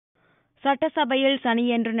சட்டசபையில்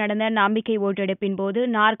சனியன்று நடந்த நம்பிக்கை ஓட்டெடுப்பின் போது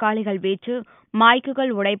நாற்காலிகள் வீச்சு,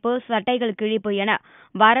 மைக்குகள் உடைப்பு, சட்டைகள் கிழிப்பு என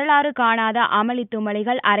வரலாறு காணாத அமளி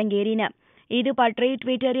துமளிகள் அரங்கேறின. இது பற்றி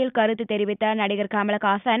ட்விட்டரில் கருத்து தெரிவித்த நடிகர்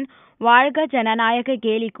கமலஹாசன், வாழ்க ஜனநாயக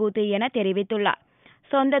கேலி கூத்து என தெரிவித்துள்ளார்.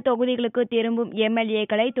 சொந்த தொகுதிகளுக்கு திரும்பும்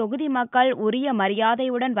எம்எல்ஏக்களை தொகுதி மக்கள் உரிய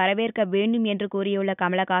மரியாதையுடன் வரவேற்க வேண்டும் என்று கூறியுள்ள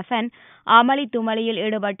கமலஹாசன், அமளி துமளியில்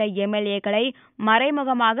ஈடுபட்ட எம்எல்ஏக்களை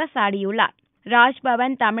மறைமுகமாக சாடியுள்ளார்.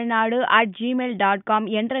 ராஜ்பவன் தமிழ்நாடு@gmail.com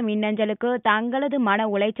என்ற மின்னஞ்சலுக்கு தங்களது மன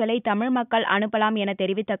உளைச்சலை தமிழ் மக்கள் அனுப்பலாம் என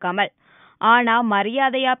தெரிவித்த கமல், ஆனா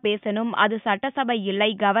மரியாதையா பேசணும், அது சட்டசபை இல்லை,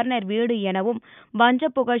 கவர்னர் வீடு எனவும்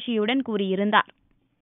வஞ்ச புகழ்ச்சியுடன் கூறியிருந்தார்.